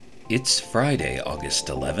It's Friday, August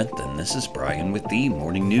 11th, and this is Brian with the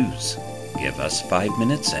Morning News. Give us 5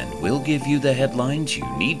 minutes and we'll give you the headlines you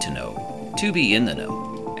need to know to be in the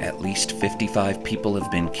know. At least 55 people have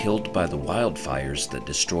been killed by the wildfires that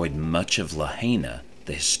destroyed much of Lahaina,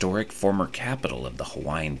 the historic former capital of the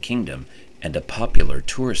Hawaiian Kingdom and a popular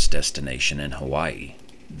tourist destination in Hawaii.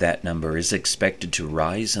 That number is expected to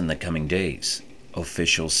rise in the coming days.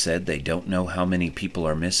 Officials said they don't know how many people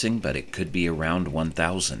are missing, but it could be around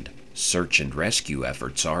 1,000. Search and rescue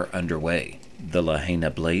efforts are underway. The Lahaina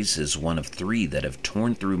blaze is one of 3 that have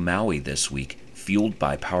torn through Maui this week, fueled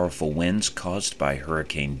by powerful winds caused by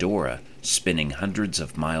Hurricane Dora, spinning hundreds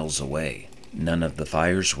of miles away. None of the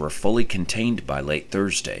fires were fully contained by late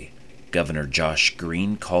Thursday. Governor Josh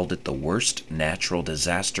Green called it the worst natural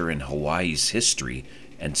disaster in Hawaii's history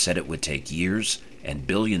and said it would take years and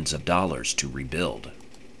billions of dollars to rebuild.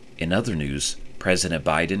 In other news, President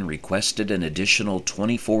Biden requested an additional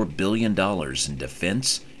 $24 billion in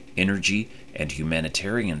defense, energy, and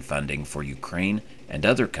humanitarian funding for Ukraine and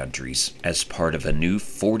other countries as part of a new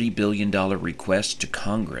 $40 billion request to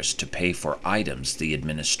Congress to pay for items the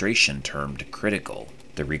administration termed critical.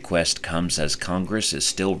 The request comes as Congress is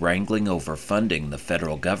still wrangling over funding the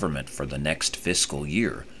federal government for the next fiscal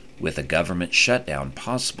year, with a government shutdown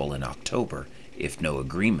possible in October if no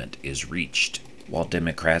agreement is reached. While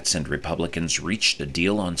Democrats and Republicans reached a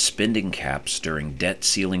deal on spending caps during debt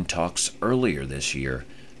ceiling talks earlier this year,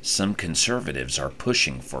 some conservatives are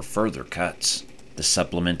pushing for further cuts. The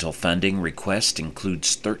supplemental funding request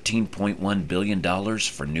includes $13.1 billion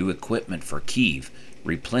for new equipment for Kyiv,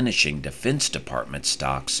 replenishing Defense Department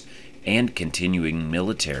stocks, and continuing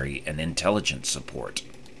military and intelligence support.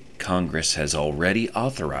 Congress has already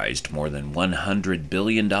authorized more than $100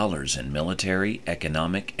 billion in military,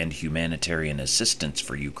 economic, and humanitarian assistance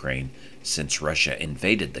for Ukraine since Russia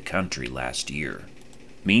invaded the country last year.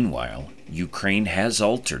 Meanwhile, Ukraine has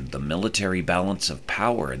altered the military balance of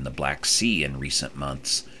power in the Black Sea in recent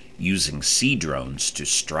months, using sea drones to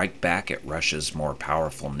strike back at Russia's more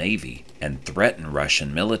powerful navy and threaten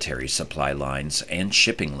Russian military supply lines and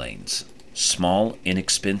shipping lanes. Small,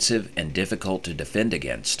 inexpensive, and difficult to defend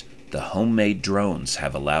against, the homemade drones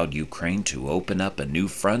have allowed Ukraine to open up a new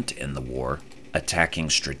front in the war, attacking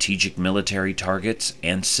strategic military targets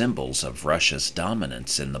and symbols of Russia's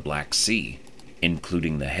dominance in the Black Sea,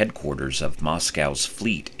 including the headquarters of Moscow's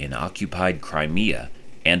fleet in occupied Crimea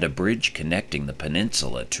and a bridge connecting the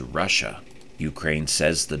peninsula to Russia. Ukraine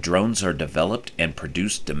says the drones are developed and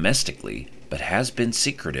produced domestically, but has been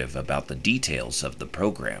secretive about the details of the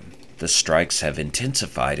program. The strikes have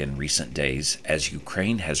intensified in recent days as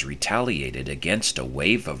Ukraine has retaliated against a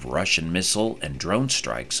wave of Russian missile and drone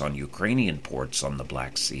strikes on Ukrainian ports on the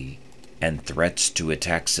Black Sea and threats to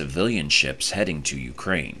attack civilian ships heading to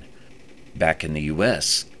Ukraine. Back in the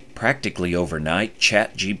U.S., practically overnight,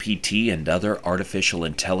 ChatGPT and other artificial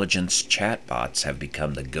intelligence chatbots have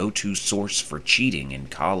become the go-to source for cheating in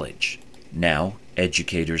college. Now,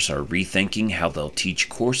 educators are rethinking how they'll teach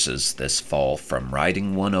courses this fall, from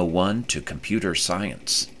Writing 101 to computer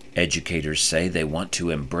science. Educators say they want to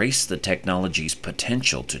embrace the technology's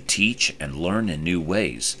potential to teach and learn in new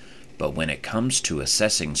ways, but when it comes to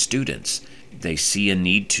assessing students, they see a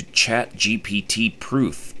need to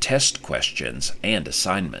ChatGPT-proof test questions and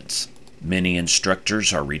assignments. Many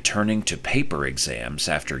instructors are returning to paper exams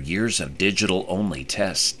after years of digital-only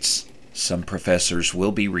tests. Some professors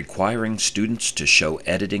will be requiring students to show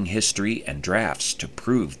editing history and drafts to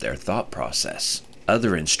prove their thought process.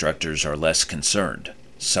 Other instructors are less concerned.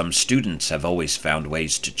 Some students have always found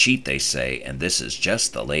ways to cheat, they say, and this is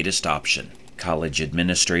just the latest option. College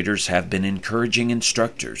administrators have been encouraging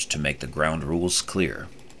instructors to make the ground rules clear.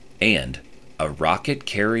 And a rocket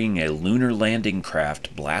carrying a lunar landing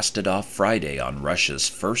craft blasted off Friday on Russia's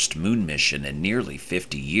first moon mission in nearly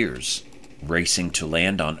 50 years, racing to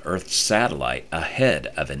land on Earth's satellite ahead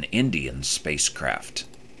of an Indian spacecraft.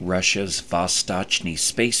 Russia's Vostochny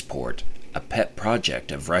spaceport, a pet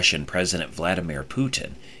project of Russian President Vladimir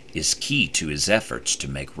Putin, is key to his efforts to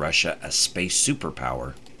make Russia a space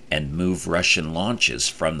superpower and move Russian launches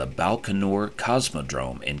from the Baikonur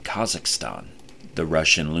Cosmodrome in Kazakhstan. The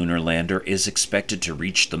Russian lunar lander is expected to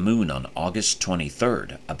reach the moon on August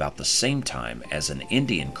 23rd, about the same time as an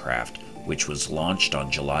Indian craft which was launched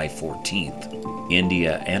on July 14th.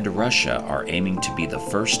 India and Russia are aiming to be the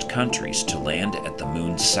first countries to land at the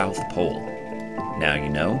moon's south pole. Now you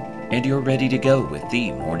know, and you're ready to go with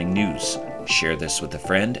the morning news. Share this with a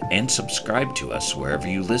friend and subscribe to us wherever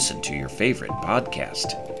you listen to your favorite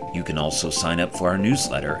podcast. You can also sign up for our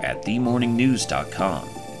newsletter at themorningnews.com.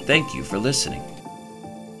 Thank you for listening.